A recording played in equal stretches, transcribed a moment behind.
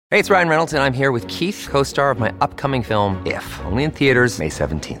Hey, it's Ryan Reynolds, and I'm here with Keith, co-star of my upcoming film, If, only in theaters May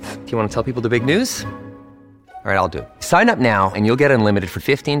 17th. Do you want to tell people the big news? All right, I'll do it. Sign up now and you'll get unlimited for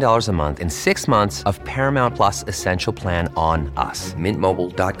 $15 a month and 6 months of Paramount Plus Essential Plan on us.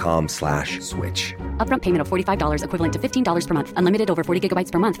 MintMobile.com/switch. Upfront payment of $45 equivalent to $15 per month. Unlimited over 40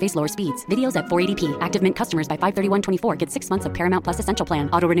 gigabytes per month. Face lower speeds. Videos at 480p. Active Mint customers by 531.24 get 6 months of Paramount Plus Essential Plan.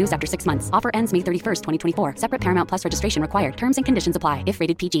 Auto renews after 6 months. Offer ends May 31st, 2024. Separate Paramount Plus registration required. Terms and conditions apply if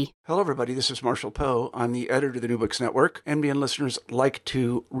rated PG. Hello, everybody. This is Marshall Poe. I'm the editor of the New Books Network. NBN listeners like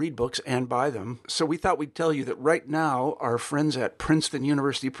to read books and buy them. So we thought we'd tell you that right now, our friends at Princeton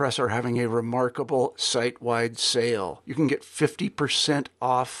University Press are having a remarkable site-wide sale. You can get 50%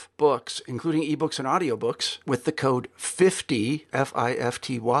 off books, including ebooks and audiobooks, with the code 50,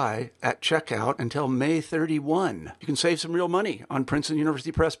 F-I-F-T-Y, at checkout until May 31. You can save some real money on Princeton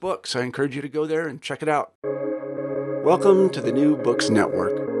University Press books. I encourage you to go there and check it out. Welcome to the New Books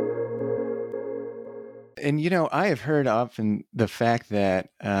Network. And, I have heard often the fact that,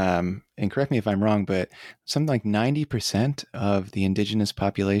 and correct me if I'm wrong, but something like 90% of the indigenous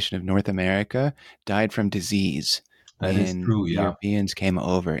population of North America died from disease. That is true, yeah. Europeans came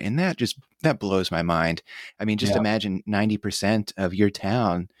over. And that blows my mind. I mean, just imagine 90% of your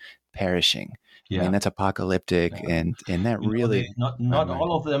town perishing. Yeah. I mean, that's apocalyptic, and that really... Not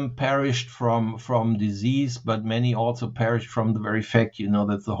all of them perished from disease, but many also perished from the very fact,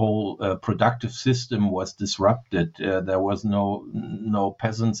 that the whole productive system was disrupted. There was no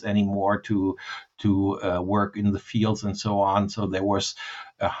peasants anymore to work in the fields and so on. So there was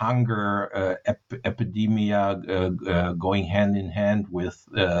a hunger epidemia going hand in hand with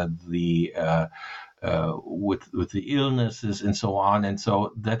the illnesses and so on. And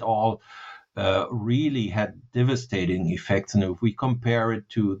so that all really had devastating effects. And if we compare it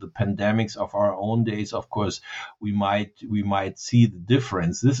to the pandemics of our own days, of course, we might see the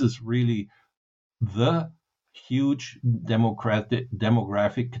difference. This is really the huge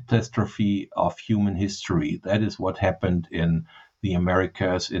demographic catastrophe of human history. That is what happened in the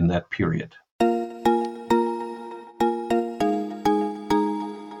Americas in that period.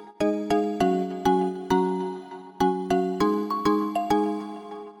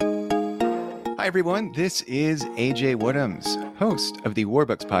 Hi, everyone. This is AJ Woodhams, host of the War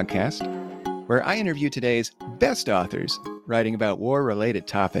Books podcast, where I interview today's best authors writing about war-related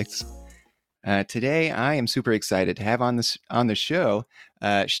topics. Today, I am super excited to have on the show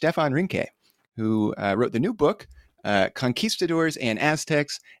Stefan Rinke, who wrote the new book, Conquistadors and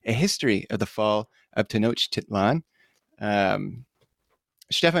Aztecs, A History of the Fall of Tenochtitlan.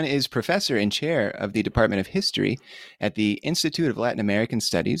 Stefan is professor and chair of the Department of History at the Institute of Latin American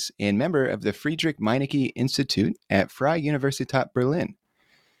Studies and member of the Friedrich Meinecke Institute at Freie Universität Berlin.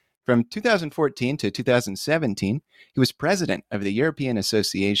 From 2014 to 2017, he was president of the European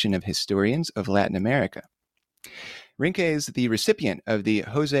Association of Historians of Latin America. Rinke is the recipient of the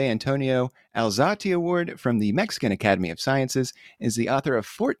Jose Antonio Alzate Award from the Mexican Academy of Sciences, and is the author of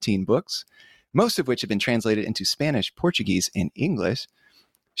 14 books, most of which have been translated into Spanish, Portuguese, and English.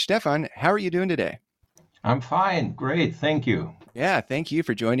 Stefan, how are you doing today? I'm fine. Great. Thank you. Yeah, thank you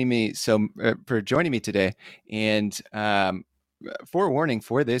for joining me. For joining me today. And forewarning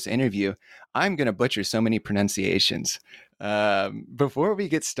for this interview, I'm going to butcher so many pronunciations. Before we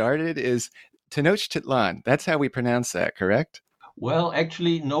get started, is Tenochtitlan. That's how we pronounce that, correct? Well,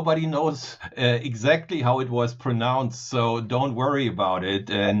 actually, nobody knows exactly how it was pronounced, so don't worry about it.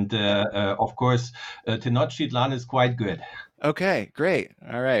 And of course, Tenochtitlan is quite good. Okay, great.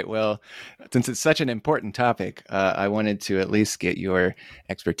 All right. Well, since it's such an important topic, I wanted to at least get your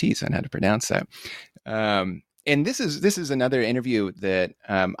expertise on how to pronounce that. And this is another interview that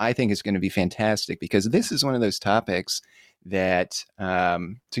I think is going to be fantastic, because this is one of those topics that so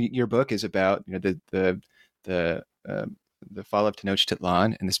your book is about, the fall of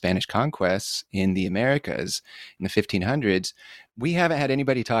Tenochtitlan and the Spanish conquests in the Americas in the 1500s. We haven't had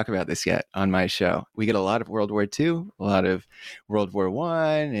anybody talk about this yet on my show. We get a lot of World War II, a lot of World War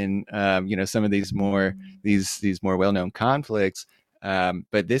I, and some of these more well-known conflicts.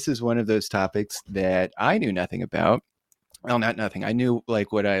 But this is one of those topics that I knew nothing about. Well, not nothing. I knew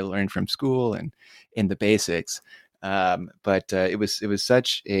like what I learned from school and in the basics. But it was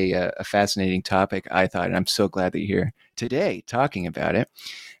such a fascinating topic, I thought, and I'm so glad that you're here today talking about it.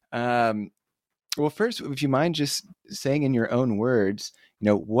 Well, first, if you mind just saying in your own words,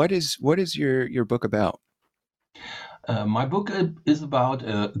 what is your book about? My book is about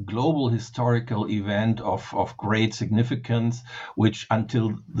a global historical event of great significance, which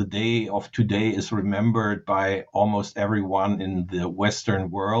until the day of today is remembered by almost everyone in the Western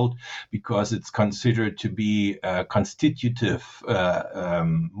world, because it's considered to be a constitutive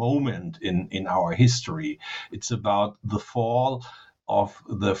moment in our history. It's about the fall of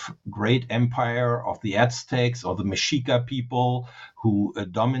the great empire of the Aztecs or the Mexica people, who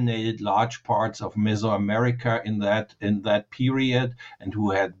dominated large parts of Mesoamerica in that period, and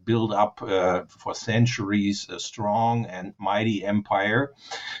who had built up for centuries a strong and mighty empire.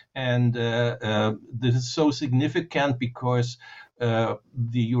 And this is so significant because the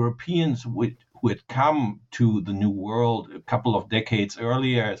Europeans who had come to the New World a couple of decades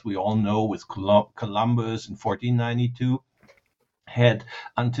earlier, as we all know, with Columbus in 1492, had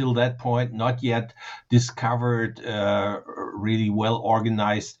until that point not yet discovered really well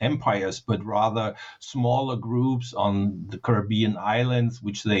organized empires, but rather smaller groups on the Caribbean islands,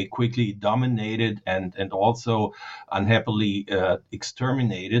 which they quickly dominated and also unhappily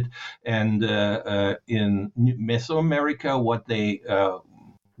exterminated. And in Mesoamerica, what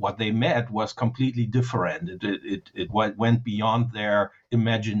they met was completely different. It went beyond their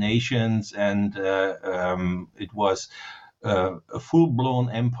imaginations, and it was a full-blown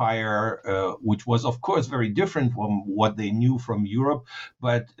empire, which was, of course, very different from what they knew from Europe.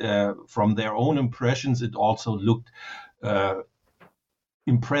 But from their own impressions, it also looked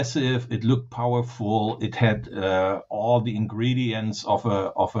impressive. It looked powerful. It had all the ingredients of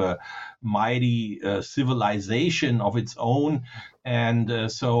a mighty civilization of its own.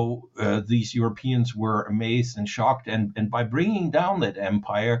 And so these Europeans were amazed and shocked. And by bringing down that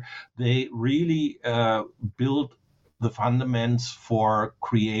empire, they really built the fundaments for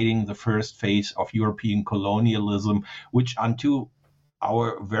creating the first phase of European colonialism, which unto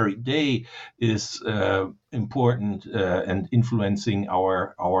our very day is important and influencing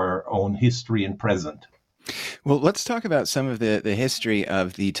our own history and present. Well, let's talk about some of the history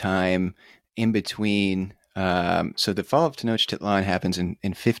of the time in between. So the fall of Tenochtitlan happens in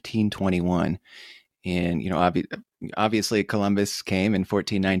 1521. And, obviously Columbus came in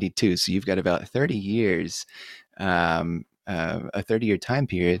 1492. So you've got about 30 years, a 30-year time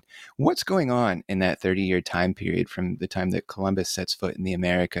period. What's going on in that 30-year time period from the time that Columbus sets foot in the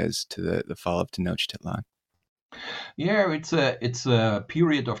Americas to the fall of Tenochtitlan? Yeah, it's a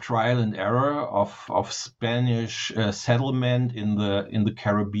period of trial and error of Spanish settlement in the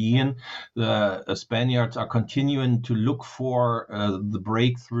Caribbean. The Spaniards are continuing to look for the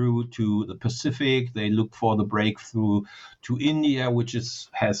breakthrough to the Pacific. They look for the breakthrough to India, which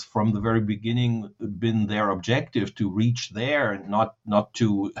has from the very beginning been their objective, to reach there and not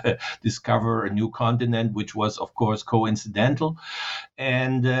to discover a new continent, which was, of course, coincidental.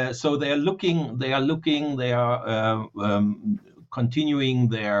 And so they are continuing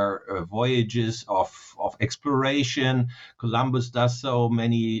their voyages of exploration. Columbus does so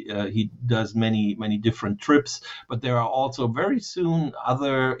many. He does many different trips, but there are also very soon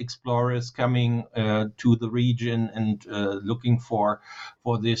other explorers coming to the region and looking for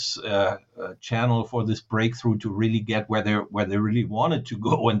this channel, for this breakthrough to really get where they really wanted to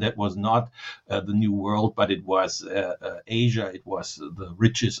go, and that was not the New World, but it was Asia. It was the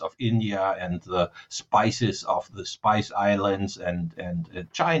riches of India and the spices of the Spice Islands and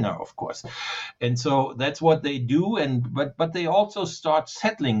China, of course. And so that's what they do. But they also start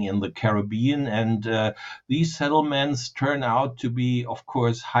settling in the Caribbean, and these settlements turn out to be, of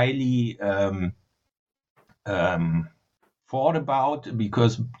course, highly thought about,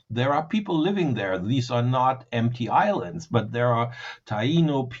 because there are people living there. These are not empty islands, but there are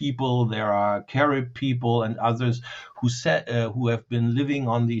Taino people, there are Carib people, and others who have been living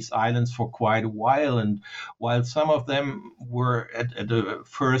on these islands for quite a while. And while some of them were at the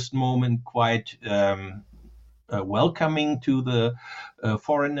first moment quite welcoming to the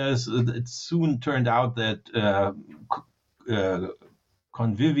foreigners, it soon turned out that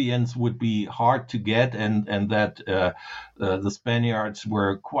convivence would be hard to get, and that the Spaniards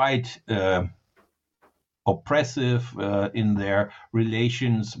were quite oppressive in their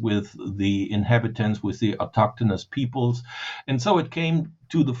relations with the inhabitants, with the autochthonous peoples. And so it came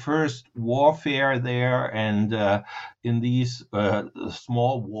to the first warfare there, and in these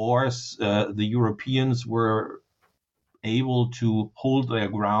small wars, the Europeans were able to hold their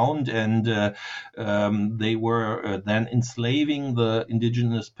ground, and they were then enslaving the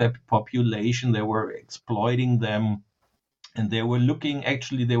indigenous population. They were exploiting them And they were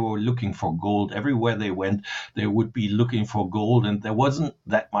looking for gold. Everywhere they went, they would be looking for gold, and there wasn't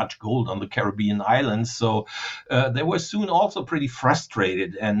that much gold on the Caribbean islands. So they were soon also pretty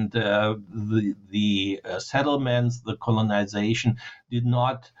frustrated, and the settlements, the colonization did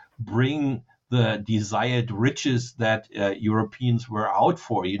not bring the desired riches that Europeans were out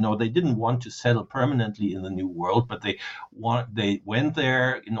for. They didn't want to settle permanently in the New World, but they went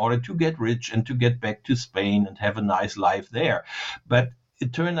there in order to get rich and to get back to Spain and have a nice life there. But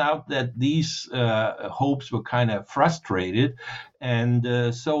it turned out that these hopes were kind of frustrated,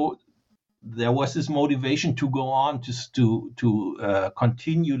 and so there was this motivation to go on to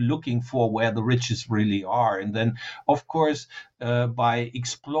continue looking for where the riches really are. And then, of course, by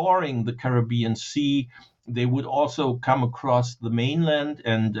exploring the Caribbean Sea, they would also come across the mainland,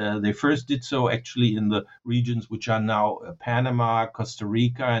 and they first did so actually in the regions which are now Panama, Costa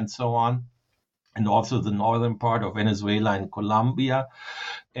Rica, and so on, and also the northern part of Venezuela and Colombia.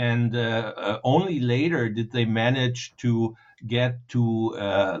 And only later did they manage to get to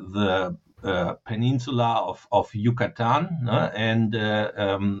the peninsula of Yucatan, and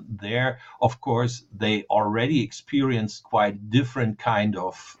there, of course, they already experienced quite different kind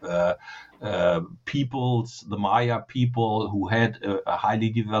of peoples, the Maya people, who had a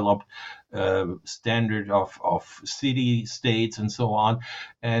highly developed standard of city states and so on,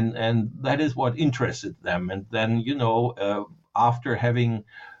 and that is what interested them. And then, after having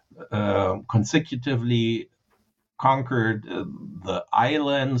consecutively conquered the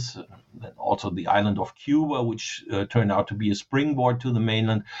islands, and also the island of Cuba, which turned out to be a springboard to the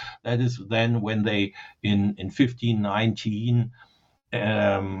mainland. That is then when they, in 1519,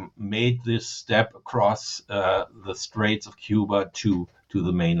 made this step across the Straits of Cuba to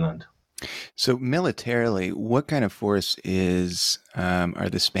the mainland. So militarily, what kind of force are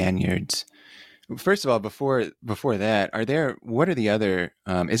the Spaniards? First of all, before that, what are the other,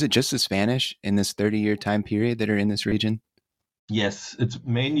 is it just the Spanish in this 30-year time period that are in this region? Yes, it's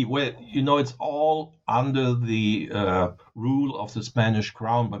mainly, it's all under the rule of the Spanish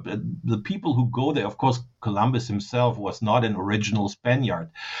crown, but the people who go there, of course, Columbus himself was not an original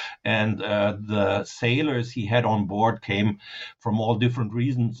Spaniard, and the sailors he had on board came from all different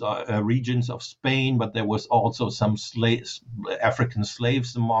regions of Spain, but there was also some African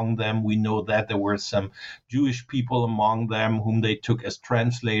slaves among them. We know that there were some Jewish people among them whom they took as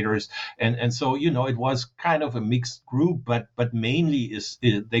translators, and so it was kind of a mixed group, but mainly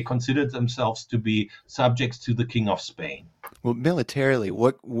they considered themselves to be subjects to the King of Spain. Well, militarily,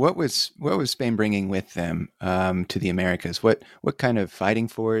 what was Spain bringing with them to the Americas? What kind of fighting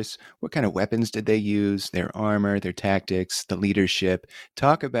force? What kind of weapons did they use? Their armor, their tactics, the leadership.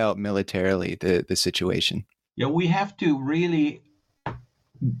 Talk about militarily the situation. Yeah, we have to really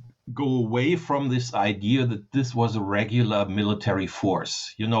go away from this idea that this was a regular military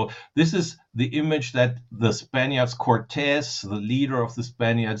force. This is the image that the Spaniards, Cortés, the leader of the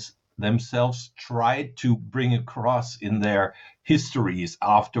Spaniards themselves, tried to bring across in their histories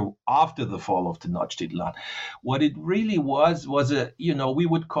after the fall of Tenochtitlan. What it really was we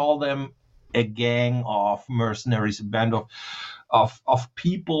would call them a gang of mercenaries, a band of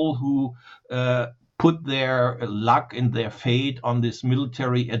people who put their luck and their fate on this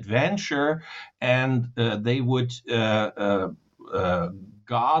military adventure, and they would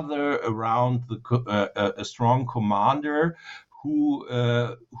gather around a strong commander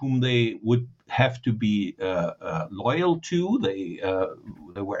whom they would have to be loyal to. They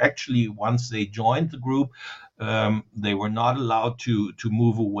were actually, once they joined the group, they were not allowed to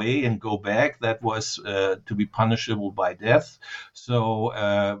move away and go back. That was to be punishable by death.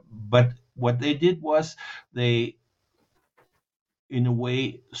 So, but what they did was they, in a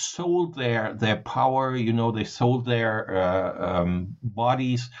way, sold their power. They sold their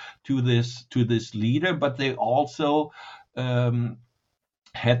bodies to this leader, but they also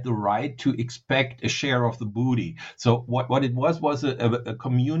had the right to expect a share of the booty. So what it was a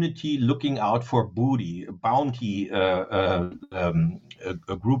community looking out for booty, a bounty, a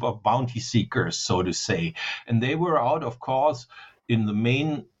group of bounty seekers, so to say. And they were out, of course, in the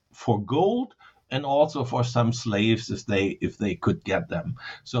main for gold, and also for some slaves if they could get them.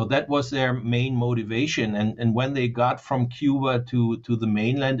 So that was their main motivation. And when they got from Cuba to the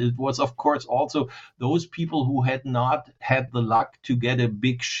mainland, it was, of course, also those people who had not had the luck to get a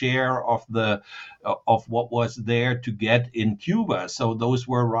big share of what was there to get in Cuba. So those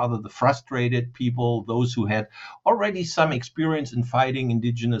were rather the frustrated people, those who had already some experience in fighting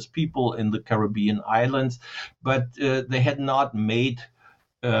indigenous people in the Caribbean islands, but they had not made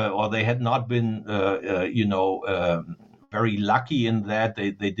or they had not been, very lucky in that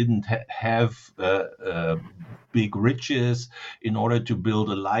they didn't have big riches in order to build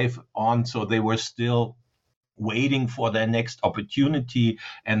a life on, so they were still waiting for their next opportunity,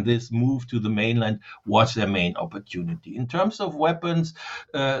 and this move to the mainland was their main opportunity. In terms of weapons,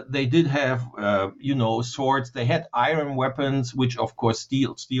 they did have, swords. They had iron weapons, which of course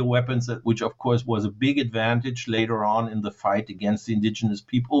steel weapons, which of course was a big advantage later on in the fight against the indigenous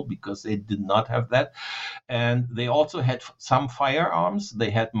people, because they did not have that. And they also had some firearms.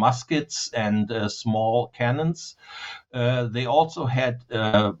 They had muskets and small cannons. They also had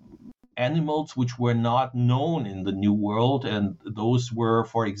animals which were not known in the New World, and those were,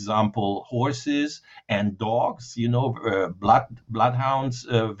 for example, horses and dogs. Bloodhounds,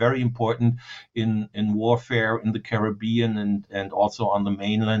 very important in warfare in the Caribbean and also on the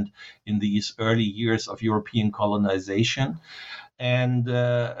mainland in these early years of European colonization. And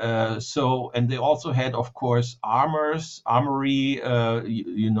and they also had, of course, armory,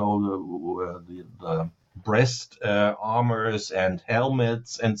 the breast armors and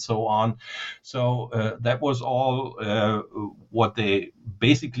helmets and so on. So that was all what they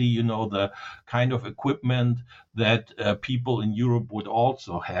basically, the kind of equipment that people in Europe would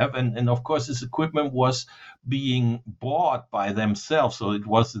also have. And of course, this equipment was being bought by themselves. So it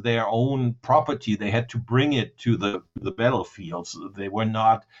was their own property. They had to bring it to the battlefields. They were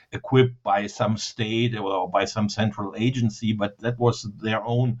not equipped by some state or by some central agency, but that was their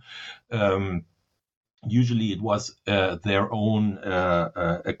own usually it was their own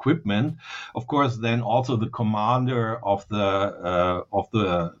equipment. Of course, then also the commander of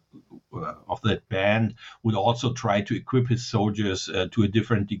the band would also try to equip his soldiers to a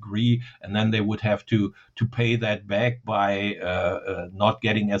different degree, and then they would have to pay that back by not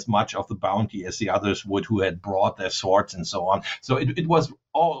getting as much of the bounty as the others would, who had brought their swords and so on. So it was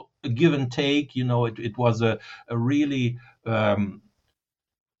all a give and take. It was a really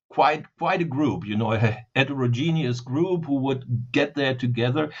quite a group, a heterogeneous group who would get there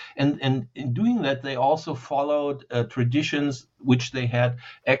together. And in doing that, they also followed traditions which they had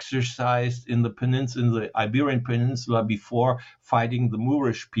exercised in the Iberian Peninsula before fighting the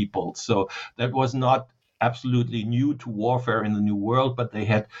Moorish people. So that was not absolutely new to warfare in the New World, but they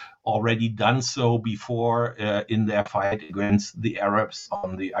had already done so before in their fight against the Arabs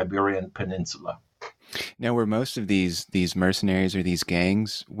on the Iberian Peninsula. Now, were most of these mercenaries or these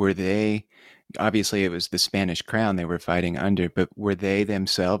gangs, were they, obviously it was the Spanish crown they were fighting under, but were they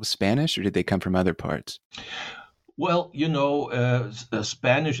themselves Spanish, or did they come from other parts? Well,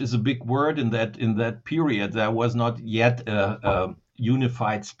 Spanish is a big word in that period. There was not yet a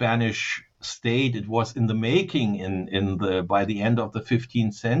unified Spanish state. It was in the making by the end of the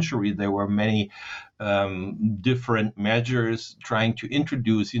 15th century. There were many different measures trying to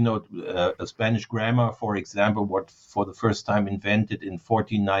introduce, a Spanish grammar, for example, what for the first time invented in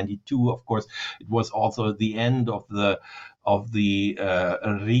 1492. Of course, it was also the end of the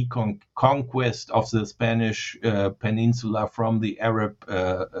reconquest of the Spanish peninsula from the Arab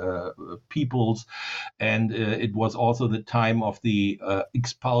peoples, and it was also the time of the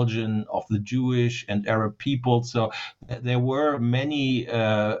expulsion of the Jewish and Arab people. So there were many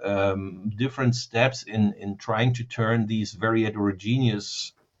different steps in trying to turn these very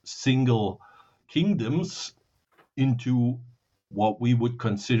heterogeneous single kingdoms into what we would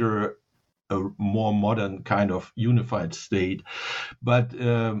consider a more modern kind of unified state. But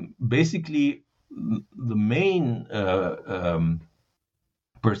basically, the main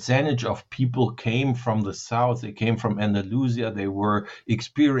percentage of people came from the south. They came from Andalusia. They were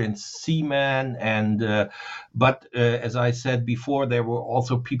experienced seamen, but as I said before, there were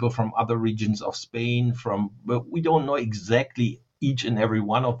also people from other regions of Spain. But we don't know exactly each and every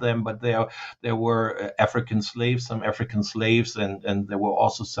one of them, but there were some African slaves, and there were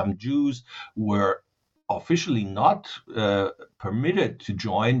also some Jews who were officially not permitted to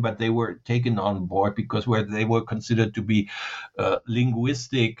join, but they were taken on board because they were considered to be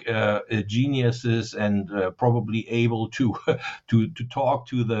linguistic geniuses and probably able to talk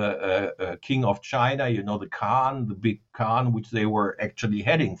to the king of China, the Khan, the big Khan, which they were actually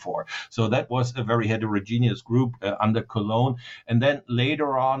heading for. So that was a very heterogeneous group under Cologne. And then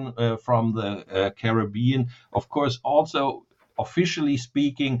later on from the Caribbean, of course, also officially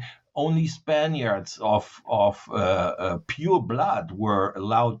speaking, only Spaniards of pure blood were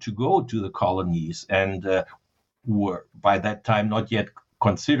allowed to go to the colonies, and were by that time not yet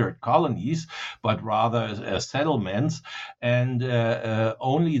considered colonies, but rather settlements, and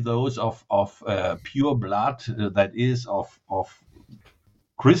only those of pure blood, that is of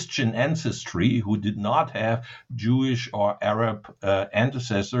Christian ancestry, who did not have Jewish or Arab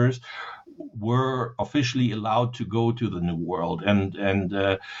ancestors, were officially allowed to go to the New World,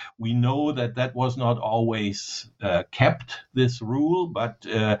 and we know that was not always kept, this rule, but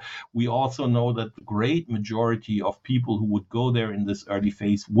we also know that the great majority of people who would go there in this early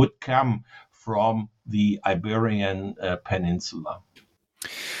phase would come from the Iberian Peninsula.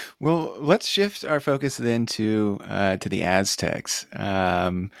 Well, let's shift our focus then to the Aztecs,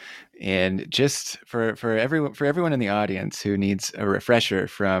 and just for everyone in the audience who needs a refresher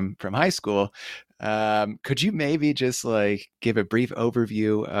from high school, could you maybe just give a brief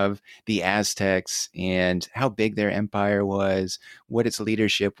overview of the Aztecs and how big their empire was, what its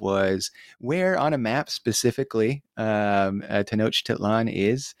leadership was, where on a map specifically Tenochtitlan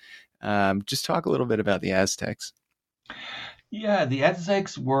is? Just talk a little bit about the Aztecs. Yeah, the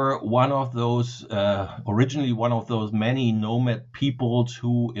Aztecs were one of those, originally one of those many nomad peoples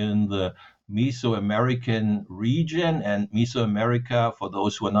who in the Mesoamerican region, and Mesoamerica, for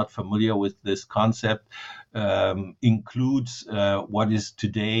those who are not familiar with this concept, includes what is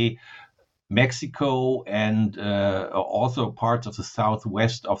today Mexico and also parts of the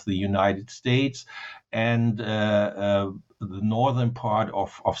southwest of the United States and the northern part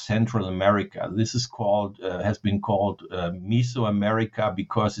of Central America. This is has been called Mesoamerica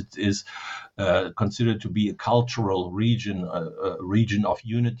because it is considered to be a cultural region, a region of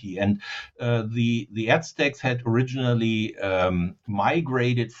unity. And the Aztecs had originally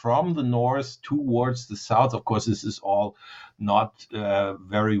migrated from the north towards the south. Of course, this is all not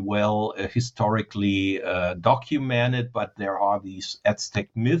very well historically documented, but there are these Aztec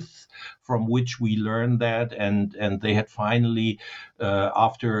myths from which we learn that, and they had finally,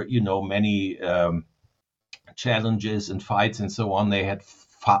 after many challenges and fights and so on, they had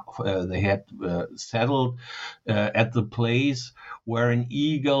settled at the place where an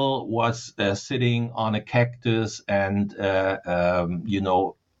eagle was sitting on a cactus and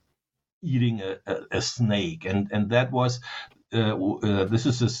eating a snake, and that was this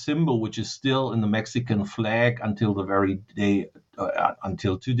is a symbol which is still in the Mexican flag until the very day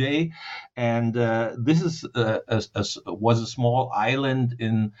until today, and this is was a small island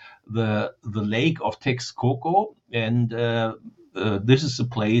in the lake of Texcoco, and this is a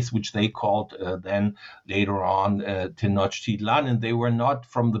place which they called then later on Tenochtitlan, and they were not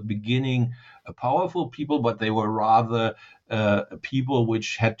from the beginning a powerful people, but they were rather people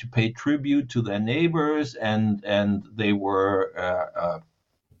which had to pay tribute to their neighbors, and they were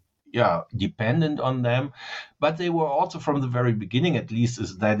dependent on them. But they were also from the very beginning, at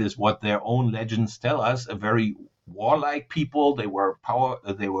least that is what their own legends tell us, a very warlike people. They were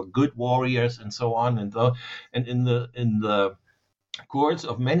good warriors and so on, and in the course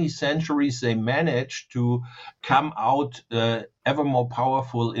of many centuries they managed to come out ever more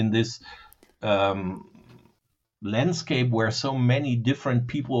powerful in this landscape where so many different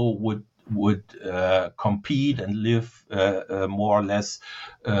people would compete and live more or less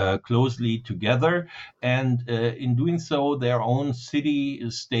closely together, and in doing so their own city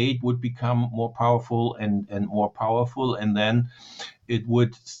state would become more powerful and more powerful, and then it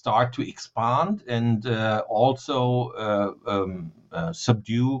would start to expand and also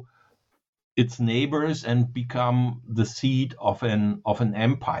subdue its neighbors and become the seat of an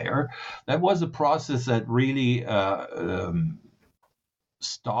empire. That was a process that really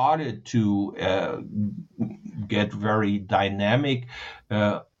started to get very dynamic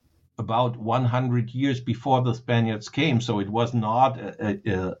about 100 years before the Spaniards came. So it was not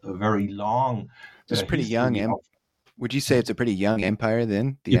a very long. It's pretty young. Would you say it's a pretty young empire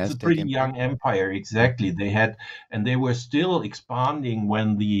then? It's Aztec a pretty young empire, exactly. They were still expanding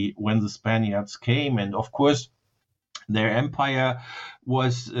when the Spaniards came, and of course their empire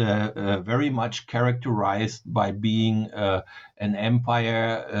was very much characterized by being an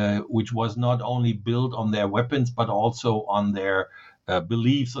empire which was not only built on their weapons but also on their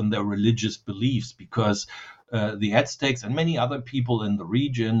beliefs, on their religious beliefs, because the Aztecs and many other people in the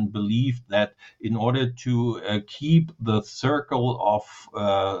region believed that in order to keep the circle of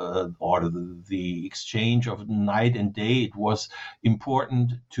or the exchange of night and day, it was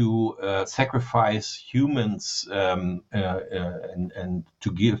important to sacrifice humans and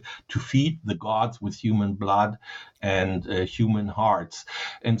to feed the gods with human blood and human hearts.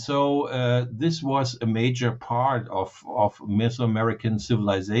 And so this was a major part of Mesoamerican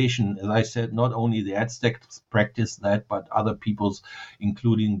civilization. As I said, not only the Aztecs practiced that, but other peoples,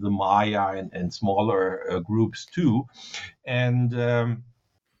 including the Maya and smaller groups too. And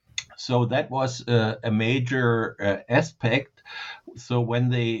so that was a major aspect. So when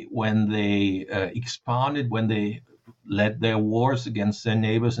they expanded, when they led their wars against their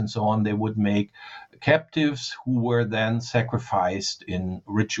neighbors and so on, they would make captives who were then sacrificed in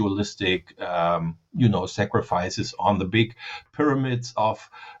ritualistic, sacrifices on the big pyramids of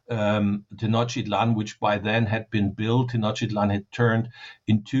Tenochtitlan, which by then had been built. Tenochtitlan had turned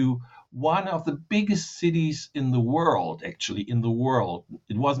into one of the biggest cities in the world, actually, in the world.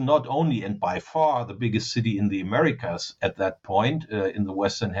 It was not only and by far the biggest city in the Americas at that point, in the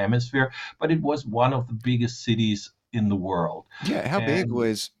Western Hemisphere, but it was one of the biggest cities in the world. Yeah, how big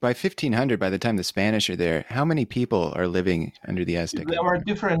was, by 1500, by the time the Spanish are there, how many people are living under the Aztec There Empire? are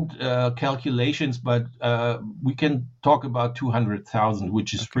different calculations, but we can talk about 200,000,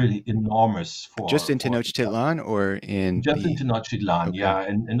 which is really enormous for Just in Tenochtitlan or in just in Tenochtitlan, Okay. yeah,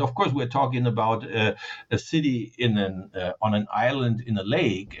 and of course we're talking about a city on an island in a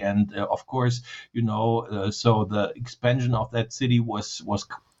lake, and of course so the expansion of that city was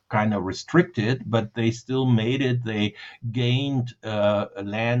kind of restricted, but they still made it. They gained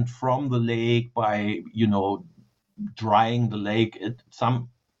land from the lake by drying the lake at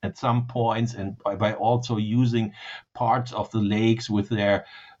some points, and by also using parts of the lakes with their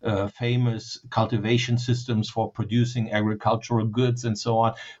famous cultivation systems for producing agricultural goods and so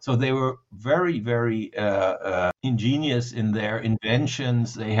on. So they were very, very ingenious in their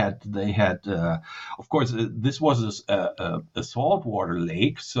inventions. They had, of course, this was a saltwater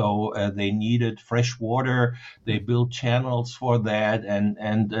lake, so they needed fresh water. They built channels for that, and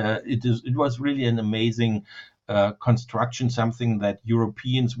it was really an amazing construction, something that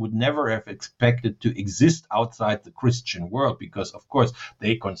Europeans would never have expected to exist outside the Christian world, because, of course,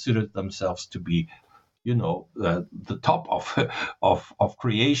 they considered themselves to be, the top of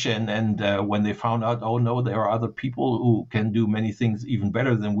creation. And when they found out, oh no, there are other people who can do many things even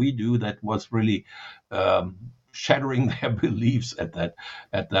better than we do, that was really shattering their beliefs at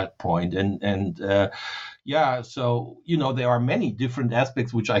that point. So there are many different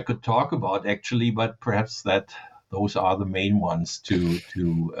aspects which I could talk about actually, but perhaps those are the main ones to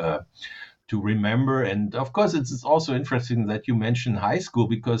remember. And of course, it's also interesting that you mentioned high school,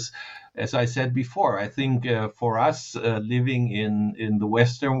 because, as I said before, I think for us living in the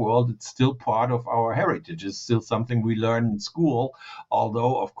Western world, it's still part of our heritage. It's still something we learn in school,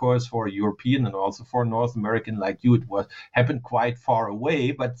 although, of course, for a European and also for a North American like you, it happened quite far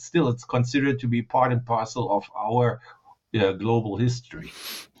away, but still it's considered to be part and parcel of our global history.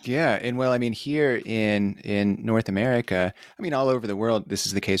 Yeah, and well, I mean, here in North America, I mean, all over the world, this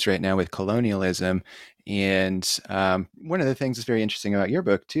is the case right now with colonialism. And one of the things that's very interesting about your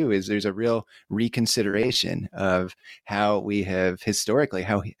book too is there's a real reconsideration of how we have historically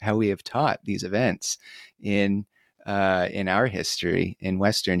how we have taught these events in our history, in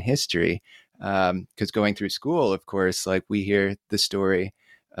Western history. Because going through school, of course, like we hear the story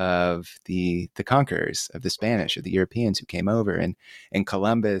of the conquerors, of the Spanish, of the Europeans who came over, and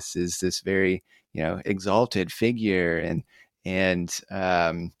Columbus is this very exalted figure, and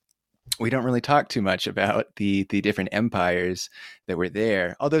we don't really talk too much about the different empires that were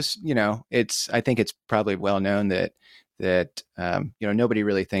there. Although I think it's probably well known that nobody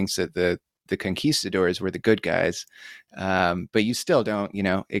really thinks that the Conquistadors were the good guys, but you still don't.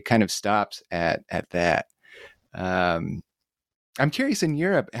 It kind of stops at that. I'm curious, in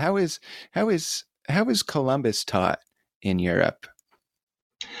Europe, how is Columbus taught in Europe?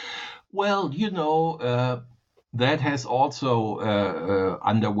 Well, that has also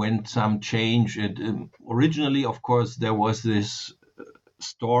underwent some change. Originally, of course, there was this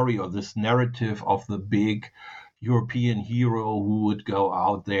story or this narrative of the big European hero who would go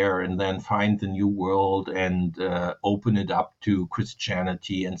out there and then find the new world and open it up to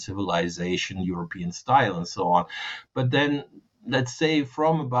Christianity and civilization, European style, and so on. But then, let's say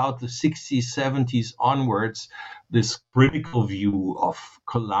from about the 60s, 70s onwards, this critical view of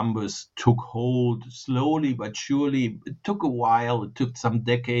Columbus took hold slowly but surely. It took a while. It took some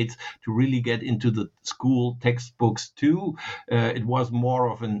decades to really get into the school textbooks too. It was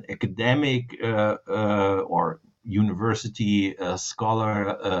more of an academic or university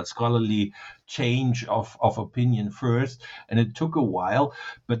scholarly change of opinion first, and it took a while.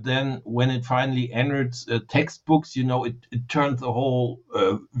 But then when it finally entered textbooks, it turned the whole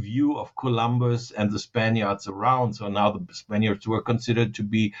view of Columbus and the Spaniards around. So now the Spaniards were considered to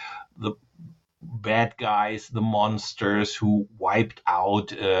be the bad guys, the monsters who wiped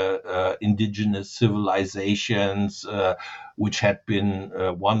out indigenous civilizations, which had been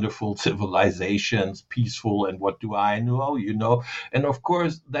wonderful civilizations, peaceful, and what do I know, And of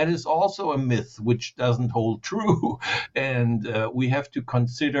course, that is also a myth which doesn't hold true. And we have to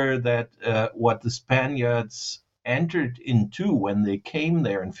consider that what the Spaniards entered into when they came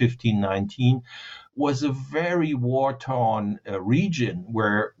there in 1519 was a very war-torn region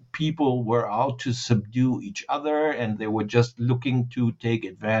where people were out to subdue each other, and they were just looking to take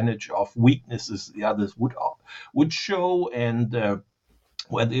advantage of weaknesses the others would show, and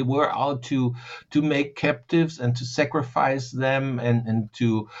where they were out to make captives and to sacrifice them, and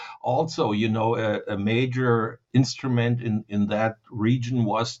to also, a major instrument in that region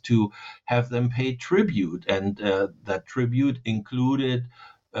was to have them pay tribute, and that tribute included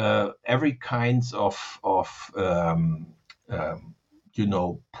every kinds of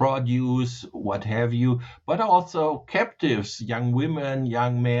produce, what have you, but also captives, young women,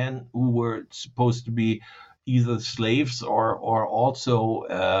 young men who were supposed to be either slaves or also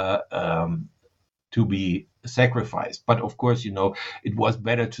to be sacrificed. But of course, it was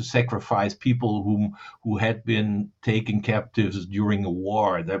better to sacrifice people who had been taken captives during a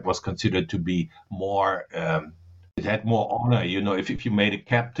war. That was considered to be more. It had more honor, if you made a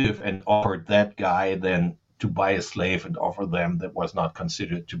captive and offered that guy, then to buy a slave and offer them, that was not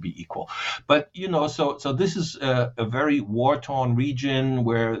considered to be equal. But, so this is a very war-torn region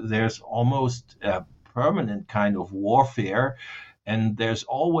where there's almost permanent kind of warfare, and there's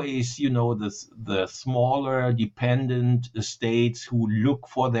always the smaller dependent states who look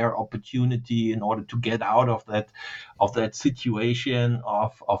for their opportunity in order to get out of that situation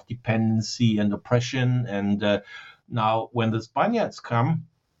of dependency and oppression. And now when the Spaniards come,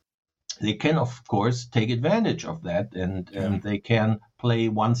 they can of course take advantage of that, and they can play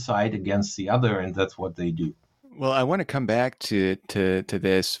one side against the other, and that's what they do. Well, I want to come back to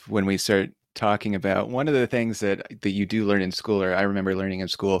this when we start talking about one of the things that you do learn in school, or I remember learning in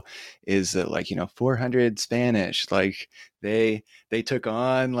school, is that 400 Spanish, they took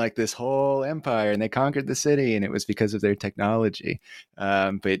on this whole empire and they conquered the city, and it was because of their technology.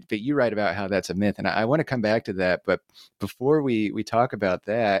 But you write about how that's a myth, and I want to come back to that. But before we talk about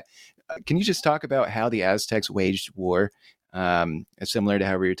that, can you just talk about how the Aztecs waged war, similar to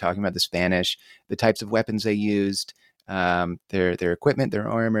how we were talking about the Spanish, the types of weapons they used, their equipment, their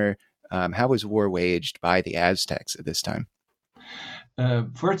armor? How was war waged by the Aztecs at this time?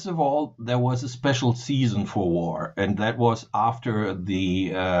 First of all, there was a special season for war, and that was after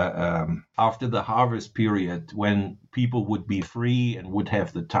the harvest period, when people would be free and would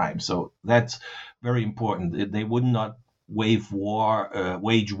have the time. So that's very important. They would not wage war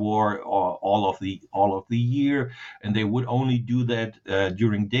all of the year, and they would only do that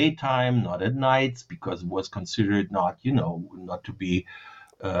during daytime, not at nights, because it was considered not to be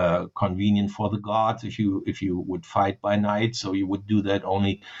convenient for the gods if you would fight by night. So you would do that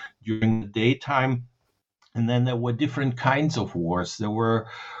only during the daytime. And then there were different kinds of wars. There were,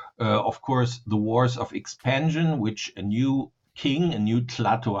 of course, the wars of expansion, which a new king, a new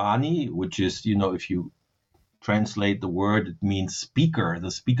Tlatoani, which is, if you translate the word, it means speaker,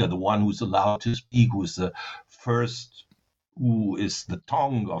 the one who's allowed to speak, who's the first, who is the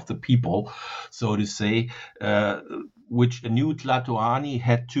tongue of the people, so to say, which a new Tlatoani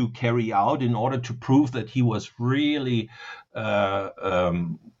had to carry out in order to prove that he was really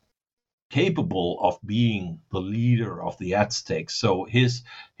capable of being the leader of the Aztecs. So his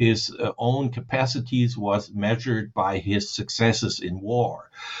own capacities was measured by his successes in war.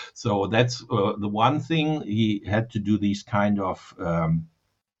 So that's the one thing. He had to do these kind of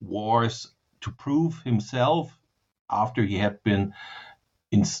wars to prove himself after he had been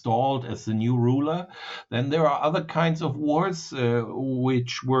installed as the new ruler. Then there are other kinds of wars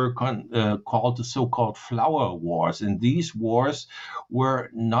which were called the so-called flower wars, and these wars were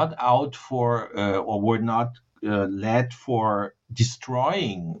not out for or were not led for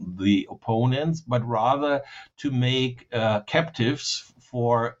destroying the opponents, but rather to make captives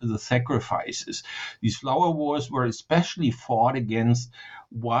for the sacrifices. These flower wars were especially fought against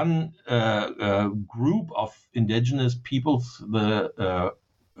one group of indigenous peoples, the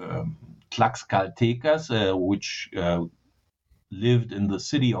Tlaxcaltecas, which lived in the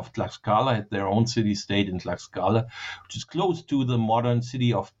city of Tlaxcala, had their own city-state in Tlaxcala, which is close to the modern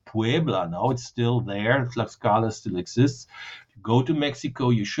city of Puebla. Now it's still there. Tlaxcala still exists. If you go to Mexico,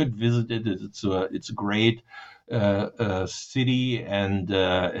 you should visit it. It's a great city, and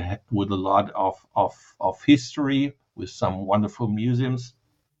with a lot of history, with some wonderful museums.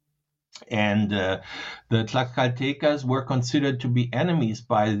 And the Tlaxcaltecas were considered to be enemies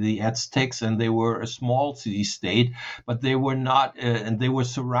by the Aztecs, and they were a small city-state, but they were not, and they were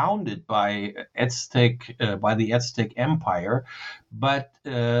surrounded by the Aztec Empire, but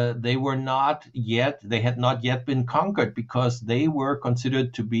they were not yet. They had not yet been conquered, because they were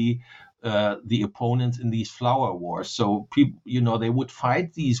considered to be the opponents in these flower wars. So people, they would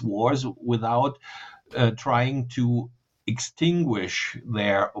fight these wars without trying to extinguish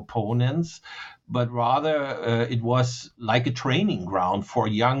their opponents, but rather it was like a training ground for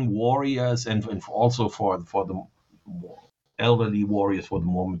young warriors and also for the more elderly warriors, for the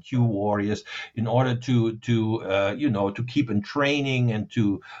more mature warriors, in order to to keep in training and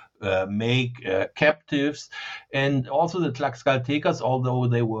to make captives. And also the Tlaxcaltecas, although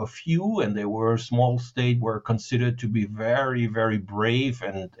they were few and they were a small state, were considered to be very, very brave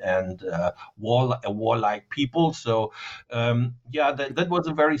and warlike people. So that was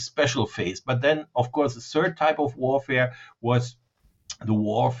a very special phase. But then, of course, the third type of warfare was the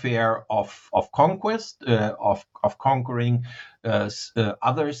warfare of conquest, of conquering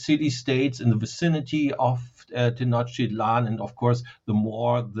other city-states in the vicinity of Tenochtitlan. And of course, the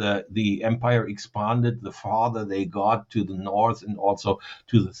more the empire expanded, the farther they got to the north and also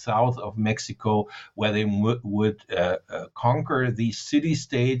to the south of Mexico, where they would conquer these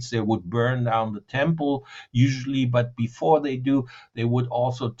city-states. They would burn down the temple usually, but before they do, they would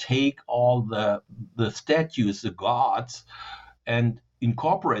also take all the statues, the gods, and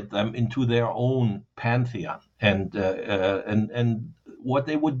incorporate them into their own pantheon. And what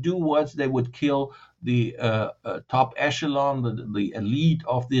they would do was they would kill the top echelon, the elite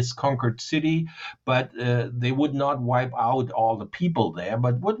of this conquered city, but they would not wipe out all the people there,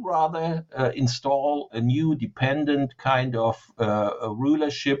 but would rather install a new dependent kind of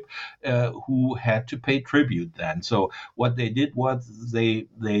rulership who had to pay tribute then. So what they did was they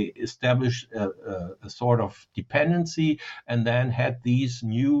established a sort of dependency and then had these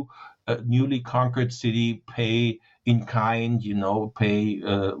newly conquered city pay in kind, pay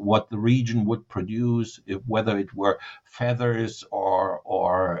what the region would produce, whether it were feathers or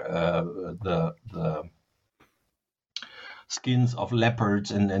the skins of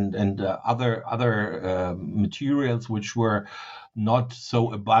leopards and other materials which were not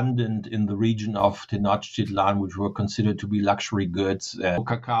so abundant in the region of Tenochtitlan, which were considered to be luxury goods.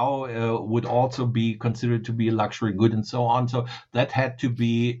 Cacao would also be considered to be a luxury good and so on. So that had to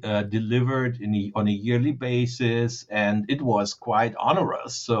be delivered on a yearly basis, and it was quite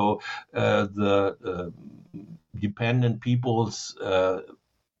onerous. So the dependent peoples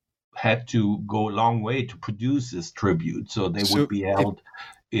had to go a long way to produce this tribute. So they would be held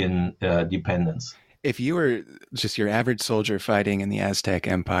in dependence. If you were just your average soldier fighting in the Aztec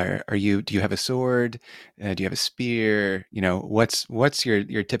Empire, do you have a sword? Do you have a spear? What's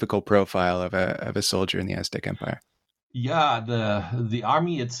your typical profile of a soldier in the Aztec Empire? Yeah, the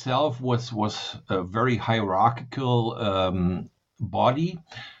army itself was a very hierarchical body.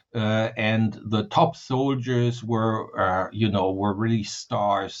 And the top soldiers were really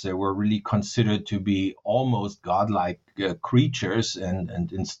stars. They were really considered to be almost godlike creatures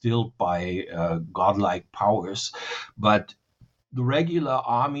and instilled by godlike powers. But the regular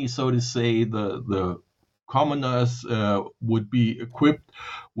army, so to say, the commoners would be equipped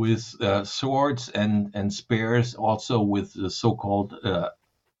with swords and spears, also with the so-called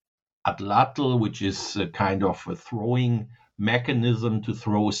atlatl, which is a kind of a throwing mechanism to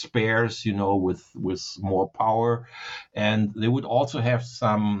throw spears, with more power. And they would also have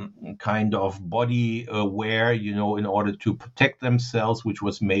some kind of body wear, in order to protect themselves, which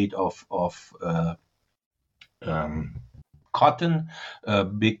was made of cotton,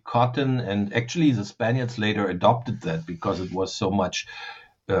 big cotton. And actually the Spaniards later adopted that because it was so much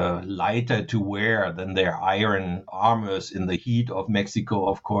lighter to wear than their iron armors in the heat of Mexico,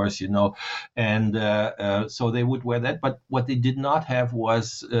 of course, and so they would wear that. But what they did not have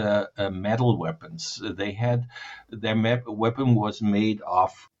was metal weapons. They had their weapon was made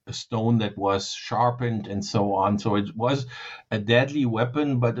of a stone that was sharpened and so on. So it was a deadly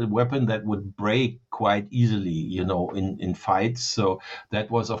weapon, but a weapon that would break quite easily, in fights. So that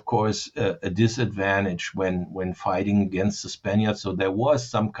was, of course, a disadvantage when fighting against the Spaniards. So there was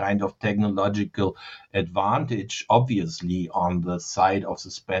some kind of technological advantage, obviously, on the side of the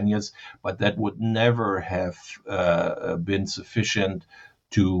Spaniards, but that would never have been sufficient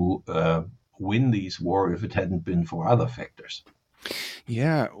to win these wars if it hadn't been for other factors.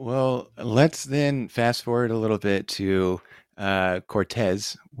 Yeah, well, let's then fast forward a little bit to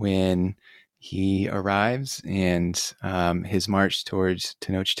Cortez when he arrives and his march towards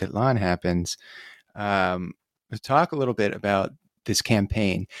Tenochtitlan happens. Let's talk a little bit about this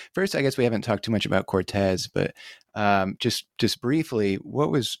campaign. First, I guess we haven't talked too much about Cortez, but just briefly,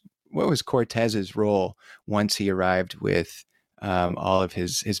 what was Cortez's role once he arrived with all of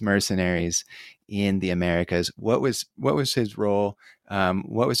his mercenaries in the Americas? What was his role?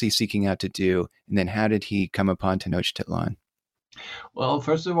 What was he seeking out to do? And then how did he come upon Tenochtitlan? Well,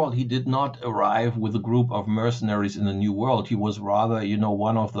 first of all, he did not arrive with a group of mercenaries in the New World. He was rather,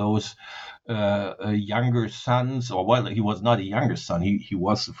 one of those younger sons, or well, he was not a younger son. He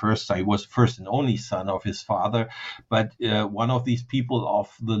was the first son. He was the first and only son of his father, but one of these people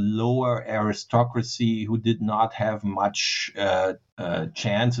of the lower aristocracy who did not have much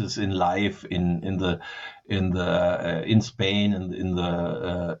chances in life in Spain and in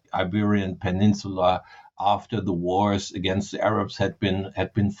the Iberian Peninsula after the wars against the Arabs had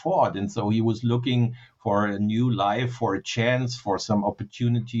been fought, and so he was looking for a new life, for a chance, for some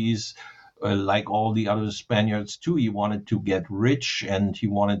opportunities. Like all the other Spaniards too, he wanted to get rich and he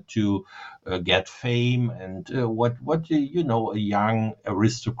wanted to get fame and what a young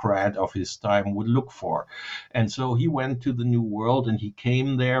aristocrat of his time would look for. And so he went to the New World and he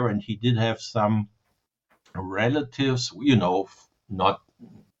came there and he did have some relatives, not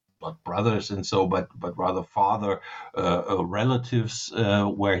brothers and so, but rather father relatives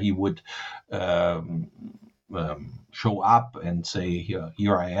where he would show up and say,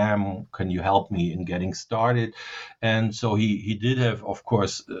 here I am, can you help me in getting started? And so he did have, of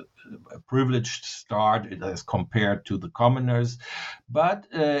course, a privileged start as compared to the commoners, but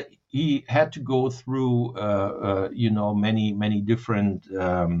he had to go through many different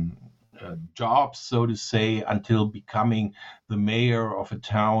jobs, so to say, until becoming the mayor of a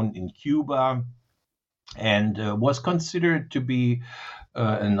town in Cuba, and was considered to be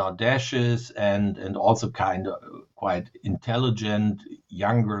an audacious and also kind of quite intelligent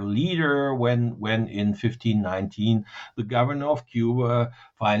younger leader when in 1519 the governor of Cuba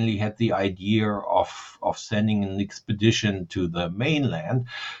finally had the idea of sending an expedition to the mainland.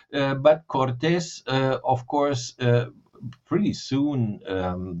 But Cortés, of course, pretty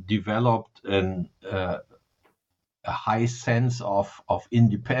soon developed a high sense of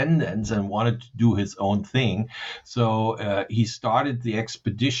independence and wanted to do his own thing. So he started the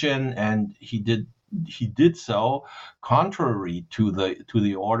expedition, and he did so contrary to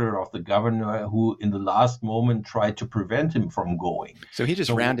the order of the governor, who in the last moment tried to prevent him from going. So he just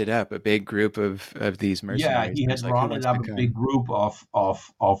rounded up a big group of these mercenaries. Yeah, he had rounded up a big group of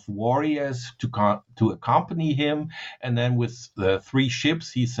warriors to accompany him, and then with the 3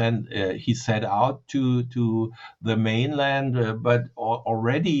 ships he set out to the mainland, but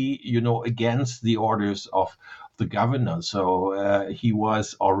already against the orders of the governor. So he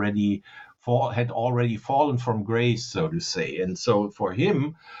was had already fallen from grace, so to say. And so for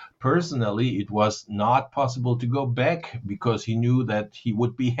him personally, it was not possible to go back because he knew that he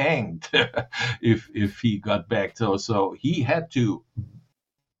would be hanged if he got back. So he had to,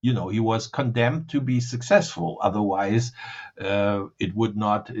 he was condemned to be successful. Otherwise, it would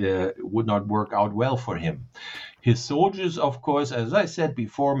not work out well for him. His soldiers, of course, as I said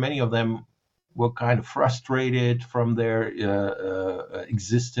before, many of them were kind of frustrated from their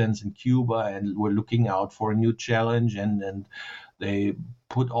existence in Cuba and were looking out for a new challenge, and they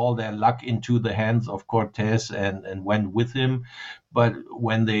put all their luck into the hands of Cortés and went with him. But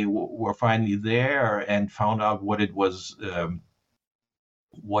when they were finally there and found out what it was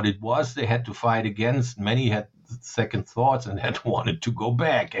they had to fight against, many had second thoughts and had wanted to go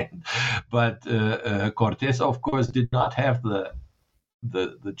back. But Cortés, of course, did not have the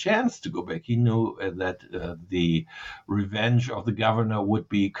chance to go back. He knew that the revenge of the governor would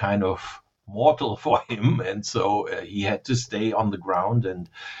be kind of mortal for him, and so he had to stay on the ground, and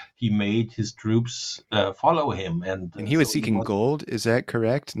he made his troops follow him. And he was seeking gold, is that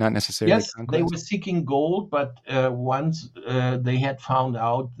correct? Not necessarily Yes, conquest? They were seeking gold, but once they had found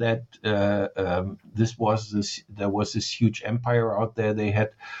out that there was this huge empire out there they had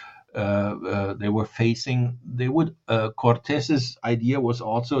they were facing. Cortés's idea was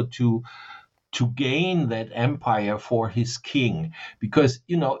also to gain that empire for his king, because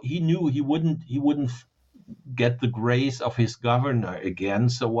he knew he wouldn't get the grace of his governor again.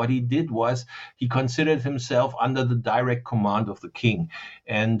 So what he did was he considered himself under the direct command of the king,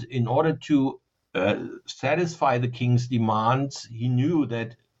 and in order to satisfy the king's demands, he knew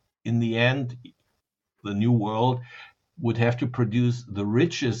that in the end the New World would have to produce the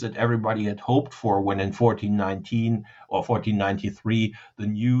riches that everybody had hoped for when in 1419 or 1493 the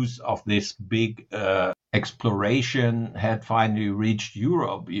news of this big exploration had finally reached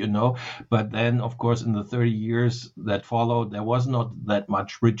Europe, But then, of course, in the 30 years that followed, there was not that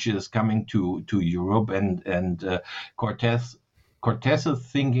much riches coming to Europe, and Cortés's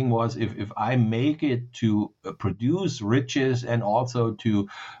thinking was, if I make it to produce riches and also to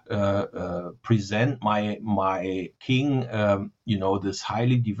present my king, this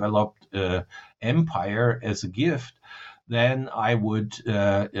highly developed empire as a gift, then I would,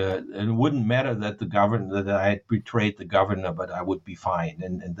 it wouldn't matter that the governor, that I had betrayed the governor, but I would be fine.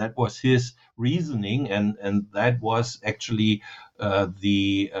 And that was his reasoning, and that was actually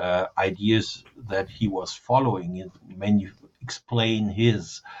the ideas that he was following when you explain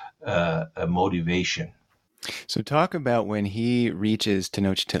his motivation. So talk about when he reaches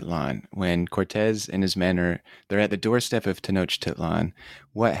Tenochtitlan, when Cortez and his men they're at the doorstep of Tenochtitlan.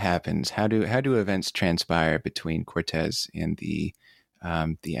 What happens? How do events transpire between Cortez and the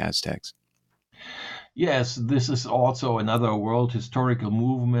Aztecs? Yes, this is also another world historical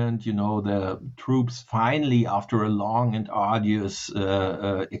movement. The troops finally, after a long and arduous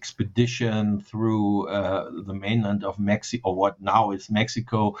expedition through the mainland of Mexico, or what now is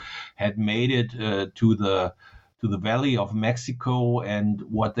Mexico, had made it to the Valley of Mexico, and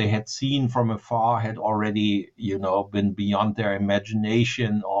what they had seen from afar had already, been beyond their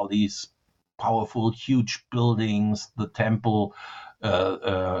imagination. All these powerful, huge buildings, the temple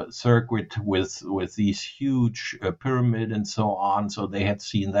circuit with these huge pyramid and so on. So they had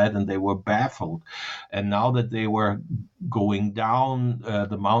seen that and they were baffled. And now that they were going down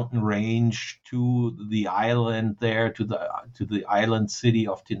the mountain range to the island there, to the island city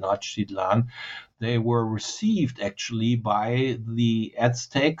of Tenochtitlan, they were received actually by the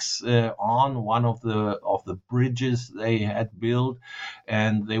Aztecs on one of the bridges they had built,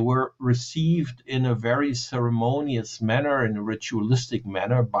 and they were received in a very ceremonious manner, in a ritualistic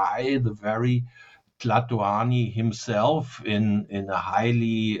manner, by the very Tlatoani himself in a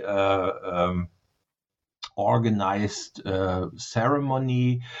highly organized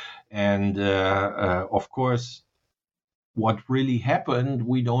ceremony. And of course, what really happened,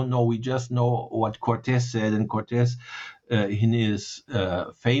 we don't know. We just know what Cortés said. And Cortés, in his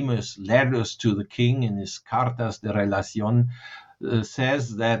famous letters to the king, in his Cartas de Relación,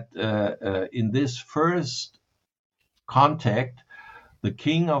 says that in this first contact, the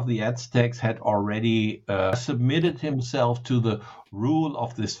king of the Aztecs had already submitted himself to the rule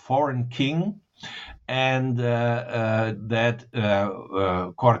of this foreign king, and that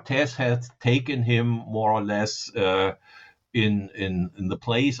Cortés had taken him more or less in the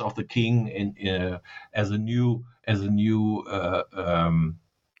place of the king as a new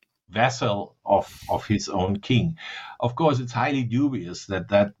vassal of his own king. Of course, it's highly dubious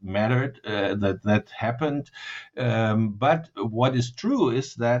that mattered, that happened. But what is true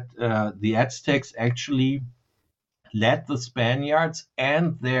is that the Aztecs actually led the Spaniards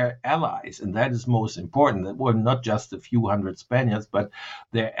and their allies, and that is most important. That were not just a few hundred Spaniards, but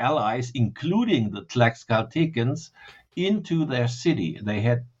their allies, including the Tlaxcaltecans, into their city.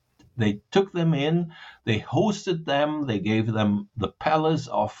 They took them in, they hosted them, they gave them the palace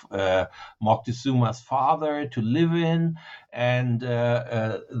of Moctezuma's father to live in, and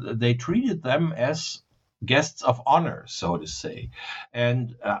they treated them as guests of honor, so to say.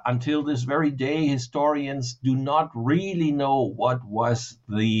 And until this very day, historians do not really know what was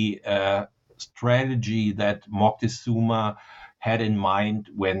the strategy that Moctezuma had in mind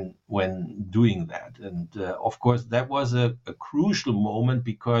when doing that. And of course, that was a crucial moment,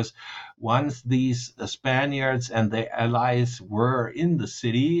 because once these Spaniards and their allies were in the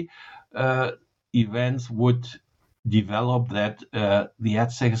city, events would develop that the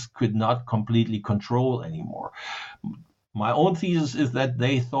Aztecs could not completely control anymore. My own thesis is that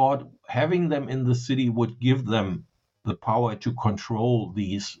they thought having them in the city would give them the power to control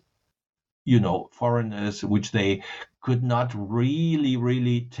these foreigners, which they could not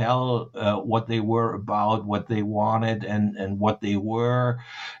really tell what they were about, what they wanted, and what they were.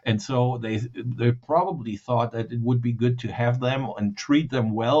 And so they probably thought that it would be good to have them and treat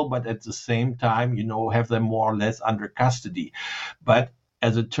them well, but at the same time, have them more or less under custody. But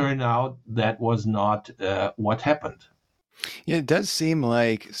as it turned out, that was not what happened. Yeah, it does seem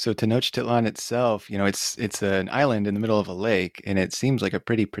like, so Tenochtitlan itself, it's an island in the middle of a lake, and it seems like a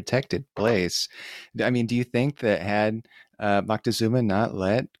pretty protected place. I mean, do you think that had Moctezuma not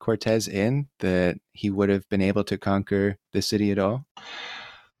let Cortez in, that he would have been able to conquer the city at all?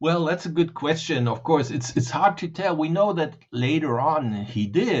 Well, that's a good question. Of course, it's hard to tell. We know that later on he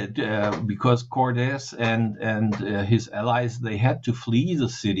did, because Cortés and his allies, they had to flee the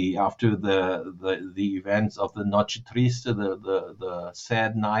city after the events of the Noche Triste, the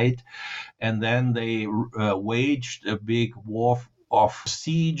sad night, and then they waged a big war of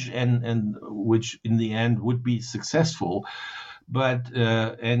siege, and which in the end would be successful. But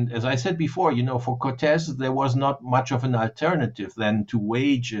and as I said before, for Cortés, there was not much of an alternative than to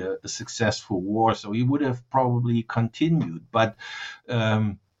wage a successful war. So he would have probably continued. But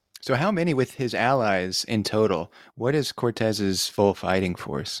so how many with his allies in total? What is Cortés's full fighting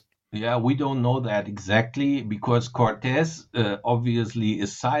force? Yeah, we don't know that exactly because Cortés obviously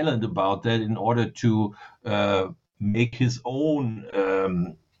is silent about that in order to uh, make his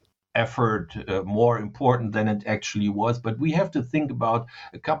own effort more important than it actually was. But we have to think about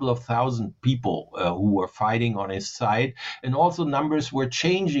a couple of thousand people who were fighting on his side. And also numbers were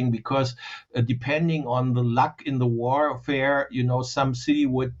changing because depending on the luck in the warfare, some city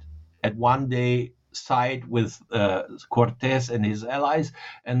would at one day side with Cortés and his allies.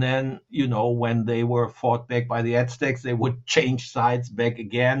 And then, when they were fought back by the Aztecs, they would change sides back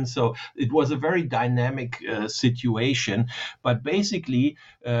again. So it was a very dynamic situation. But basically,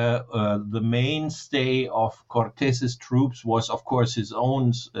 the mainstay of Cortés's troops was, of course, his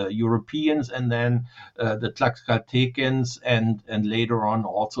own Europeans, and then the Tlaxcaltecans, and later on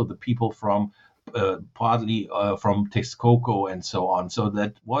also the people from partly from Texcoco and so on. So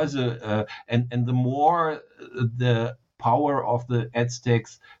that was and the more the power of the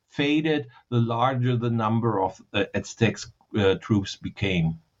Aztecs faded, the larger the number of Aztecs troops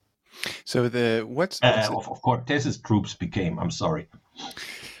became. So Of Cortés's troops became. I'm sorry.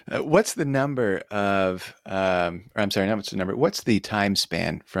 What's the number of, or I'm sorry, not what's the number, what's the time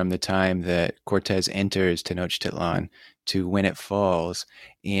span from the time that Cortés enters Tenochtitlan to when it falls?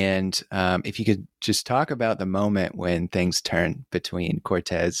 And if you could just talk about the moment when things turn between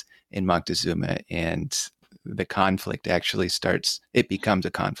Cortés and Moctezuma and the conflict actually starts, it becomes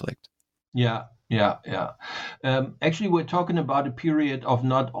a conflict. Yeah. Actually, we're talking about a period of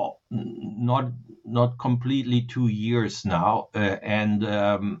not completely 2 years now, and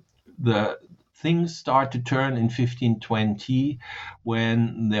the things start to turn in 1520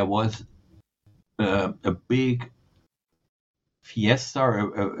 when there was a big fiesta,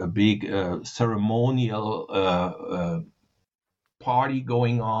 a big ceremonial party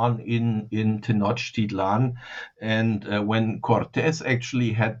going on in Tenochtitlan, and when Cortés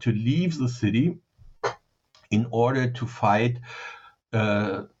actually had to leave the city in order to fight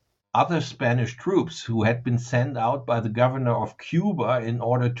other Spanish troops who had been sent out by the governor of Cuba in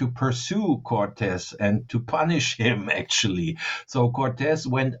order to pursue Cortés and to punish him, actually. So Cortés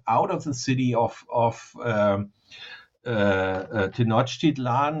went out of the city of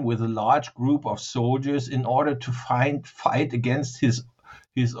Tenochtitlan with a large group of soldiers in order to fight against his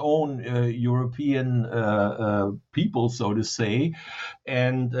own European people, so to say.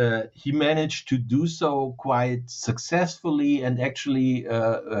 And he managed to do so quite successfully and actually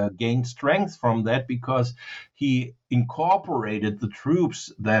gained strength from that because he incorporated the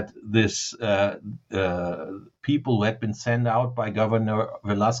troops that this people who had been sent out by Governor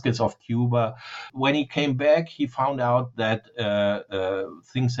Velázquez of Cuba. When he came back, he found out that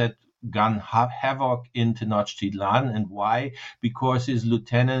things had gone havoc in Tenochtitlan. And why? Because his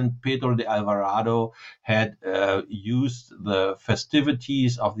lieutenant Pedro de Alvarado had used the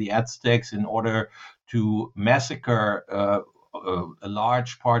festivities of the Aztecs in order to massacre a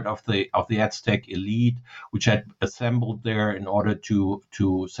large part of the Aztec elite, which had assembled there in order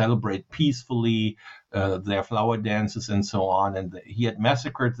to celebrate peacefully their flower dances and so on. And he had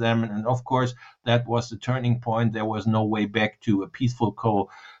massacred them. And of course, that was the turning point. There was no way back to a peaceful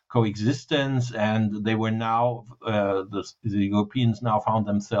coexistence, and they were now the Europeans now found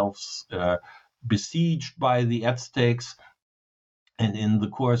themselves besieged by the Aztecs, and in the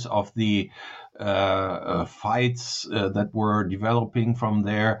course of the fights that were developing from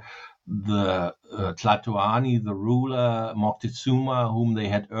there, the Tlatoani, the ruler Moctezuma, whom they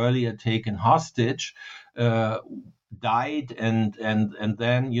had earlier taken hostage, died, and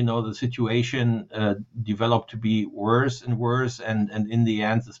then the situation developed to be worse and worse, and in the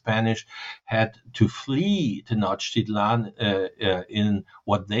end the Spanish had to flee Tenochtitlan in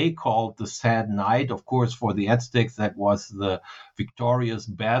what they called the sad night. Of course, for the Aztecs that was the victorious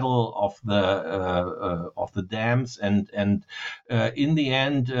battle of the dams, and in the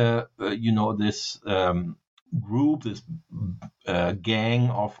end this group, this gang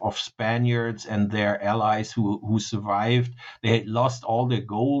of Spaniards and their allies who survived. They had lost all their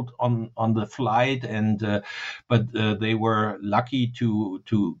gold on the flight, and but they were lucky to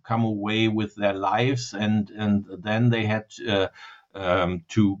come away with their lives, and then they had to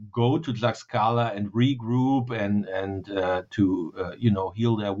go to Tlaxcala and regroup and to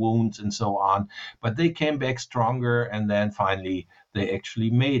heal their wounds and so on. But they came back stronger, and then finally they actually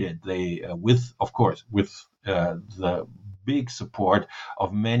made it. They with the big support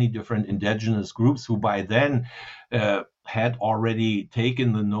of many different indigenous groups who by then had already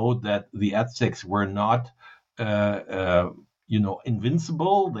taken the note that the Aztecs were not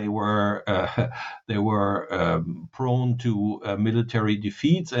invincible. They were prone to military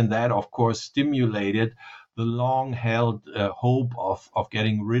defeats, and that of course stimulated long-held hope of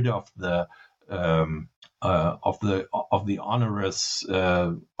getting rid of the onerous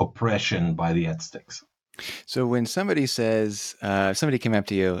oppression by the Aztecs. So when somebody says, somebody came up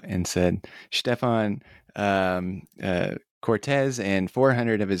to you and said, Stefan, Cortez and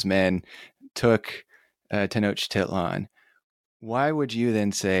 400 of his men took Tenochtitlan, why would you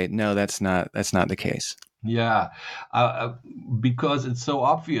then say, no, that's not the case? Yeah, because it's so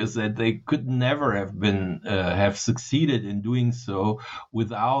obvious that they could never have succeeded in doing so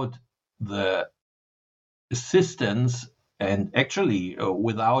without the assistance and actually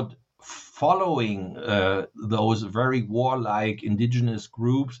without following those very warlike indigenous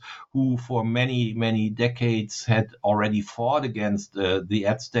groups who for many, many decades had already fought against the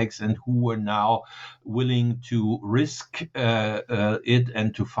Aztecs and who were now willing to risk it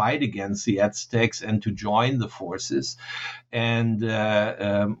and to fight against the Aztecs and to join the forces. And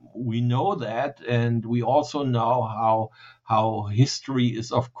we know that, and we also know how history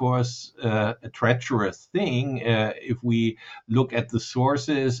is, of course, a treacherous thing. If we look at the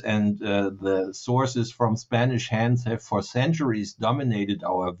sources, and the sources from Spanish hands have for centuries dominated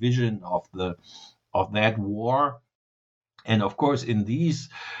our vision of that war. And of course, in these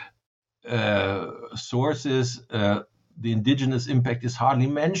sources, the indigenous impact is hardly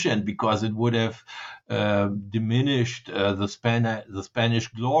mentioned because it would have diminished the Spanish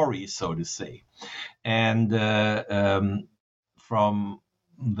glory, so to say. And from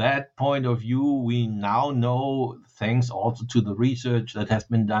that point of view, we now know, thanks also to the research that has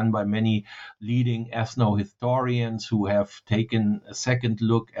been done by many leading ethnohistorians who have taken a second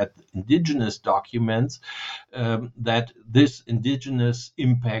look at indigenous documents, that this indigenous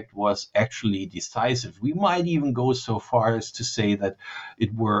impact was actually decisive. We might even go so far as to say that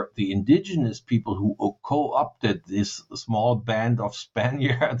it were the indigenous people who co-opted this small band of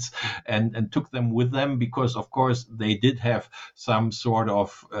Spaniards and took them with them, because, of course, they did have some sort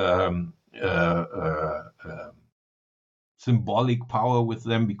of symbolic power with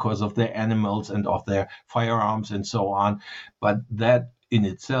them because of their animals and of their firearms and so on. But that in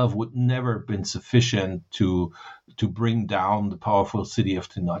itself would never have been sufficient to bring down the powerful city of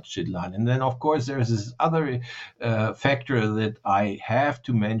Tenochtitlan. And then, of course, there's this other factor that I have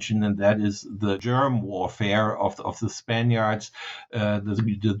to mention, and that is the germ warfare of the Spaniards,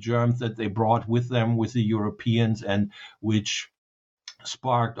 the germs that they brought with them with the Europeans, and which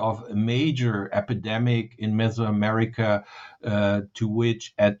sparked off a major epidemic in Mesoamerica, to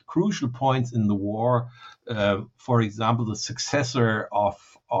which at crucial points in the war, for example, the successor of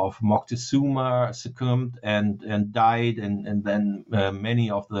Moctezuma succumbed and died, and then many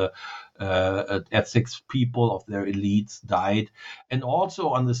of the Aztecs people, of their elites, died. And also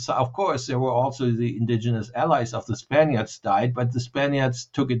on the side, of course, there were also the indigenous allies of the Spaniards died, but the Spaniards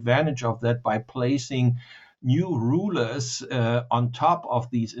took advantage of that by placing new rulers on top of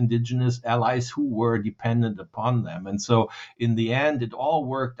these indigenous allies who were dependent upon them. And so in the end, it all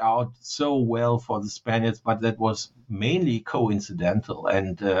worked out so well for the Spaniards, but that was mainly coincidental.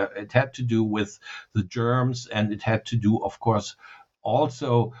 And it had to do with the germs, and it had to do, of course,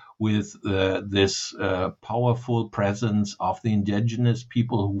 also with this powerful presence of the indigenous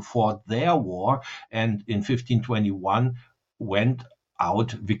people who fought their war, and in 1521 went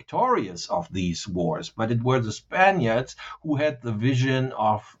out victorious of these wars. But it were the Spaniards who had the vision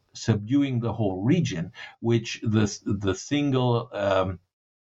of subduing the whole region, which the single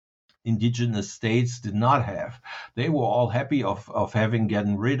indigenous states did not have. They were all happy of having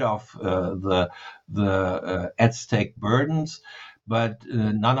gotten rid of the Aztec burdens, but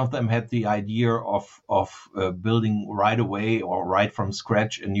none of them had the idea of building right away or right from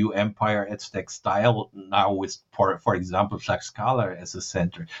scratch a new empire Aztec style, now with, for example, Tlaxcala as a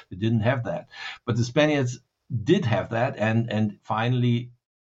center. They didn't have that. But the Spaniards did have that, and finally,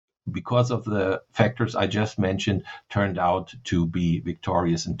 because of the factors I just mentioned, turned out to be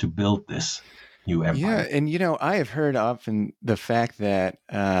victorious and to build this new empire. Yeah, and I have heard often the fact that,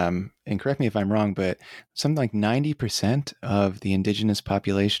 and correct me if I'm wrong, but something like 90% of the indigenous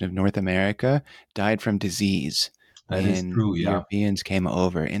population of North America died from disease. That is true, yeah. Europeans came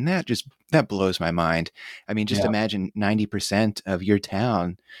over, and that blows my mind. I mean, just imagine 90% of your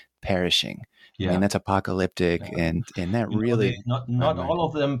town perishing. Yeah. I mean, that's apocalyptic, and that really not all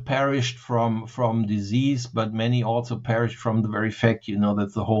of them perished from disease, but many also perished from the very fact,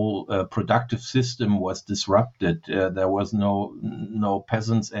 that the whole productive system was disrupted. There was no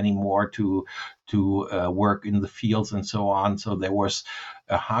peasants anymore to work in the fields and so on. So there was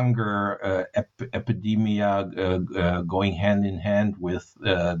a hunger epidemia going hand in hand with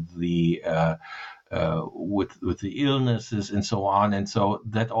the illnesses and so on, and so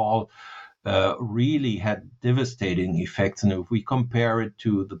that all really had devastating effects. And if we compare it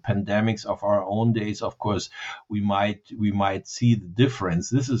to the pandemics of our own days, of course, we might see the difference.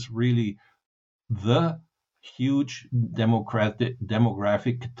 This is really the huge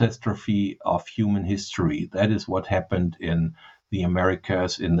demographic catastrophe of human history. That is what happened in the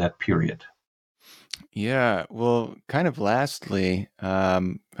Americas in that period. Yeah, well, kind of lastly,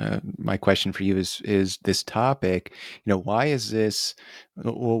 my question for you is this topic. Why is this?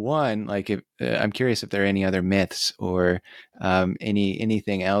 Well, one, like, I'm curious if there are any other myths or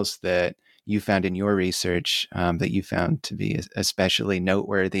anything else that you found in your research that you found to be especially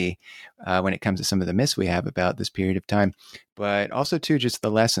noteworthy when it comes to some of the myths we have about this period of time, but also too just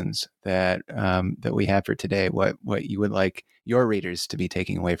the lessons that that we have for today. What you would like your readers to be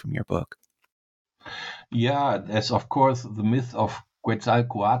taking away from your book? Yeah, there's of course the myth of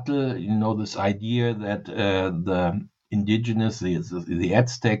Quetzalcoatl. This idea that the indigenous, the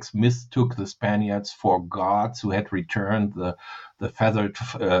Aztecs, mistook the Spaniards for gods who had returned the feathered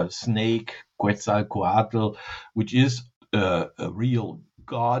snake Quetzalcoatl, which is a real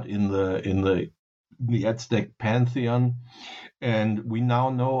god in the Aztec pantheon. And we now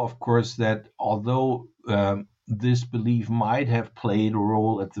know, of course, that although this belief might have played a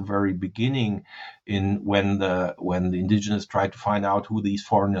role at the very beginning in when the indigenous tried to find out who these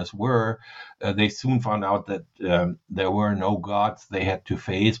foreigners were, they soon found out that there were no gods they had to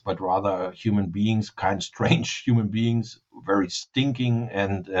face, but rather human beings, kind of strange human beings, very stinking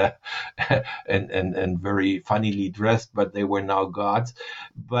and and very funnily dressed, but they were now gods.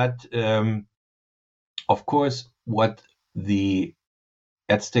 But of course, what the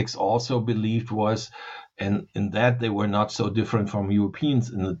Aztecs also believed was, and in that they were not so different from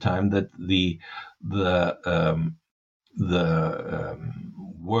Europeans in the time, that the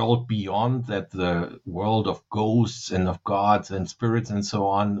world beyond, that the world of ghosts and of gods and spirits and so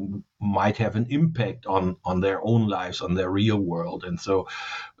on, might have an impact on their own lives, on their real world. And so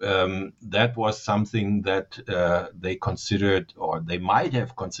that was something that they considered, or they might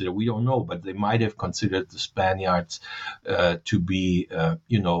have considered, we don't know, but they might have considered the Spaniards to be,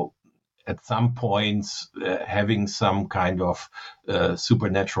 at some points having some kind of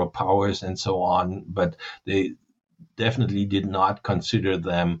supernatural powers and so on, but they definitely did not consider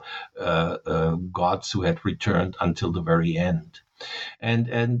them gods who had returned until the very end.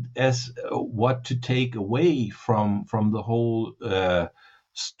 And as what to take away from the whole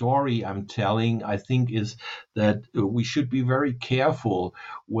story I'm telling, I think, is that we should be very careful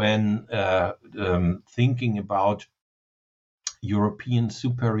when thinking about European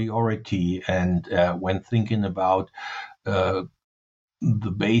superiority and when thinking about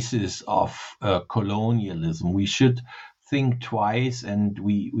the basis of colonialism. We should think twice, and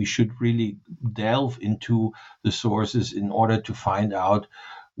we should really delve into the sources in order to find out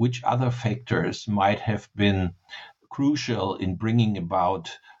which other factors might have been crucial in bringing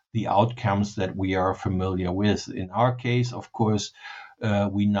about the outcomes that we are familiar with. In our case, of course,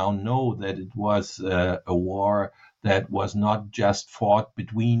 we now know that it was a war that was not just fought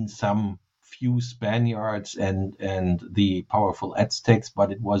between some few Spaniards and the powerful Aztecs,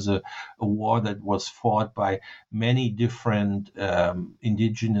 but it was a war that was fought by many different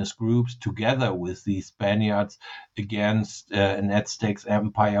indigenous groups together with the Spaniards against an Aztec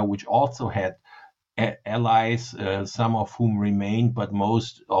empire, which also had allies, some of whom remained, but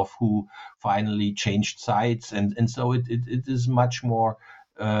most of who finally changed sides. And so it is much more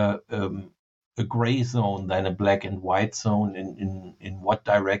a gray zone than a black and white zone in what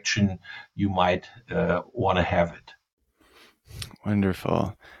direction you might want to have it.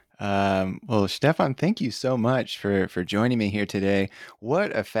 Wonderful. Well, Stefan, thank you so much for joining me here today.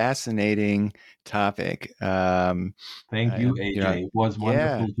 What a fascinating topic. Thank you, AJ. It was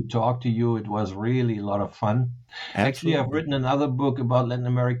wonderful to talk to you. It was really a lot of fun. Absolutely. Actually, I've written another book about Latin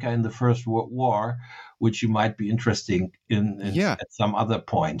America in the First World War, which you might be interested in at some other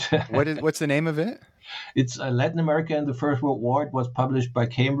point. What's the name of it? It's Latin America in the First World War. It was published by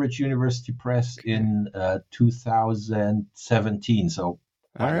Cambridge University Press in 2017. So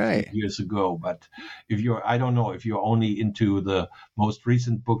all right, years ago. But I don't know if you're only into the most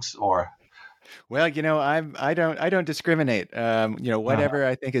recent books or. Well, I don't discriminate. Whatever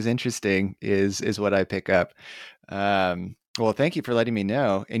I think is interesting is what I pick up. Well, thank you for letting me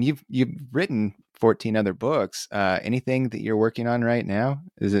know. And you've written 14 other books. Anything that you're working on right now?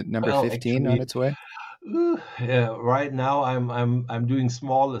 Is it number 15 on its way? Right now, I'm doing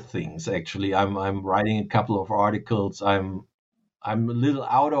smaller things. Actually, I'm writing a couple of articles. I'm a little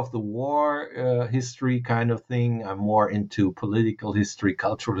out of the war history kind of thing. I'm more into political history,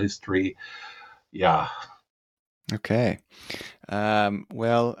 cultural history. Yeah. Okay. Stefan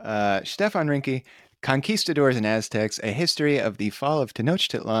Rinke, Conquistadors and Aztecs, A History of the Fall of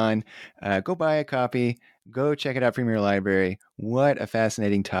Tenochtitlan. Go buy a copy. Go check it out from your library. What a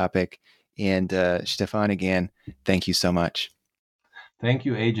fascinating topic. And Stefan, again, thank you so much. Thank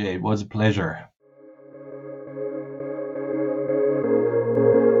you, AJ. It was a pleasure.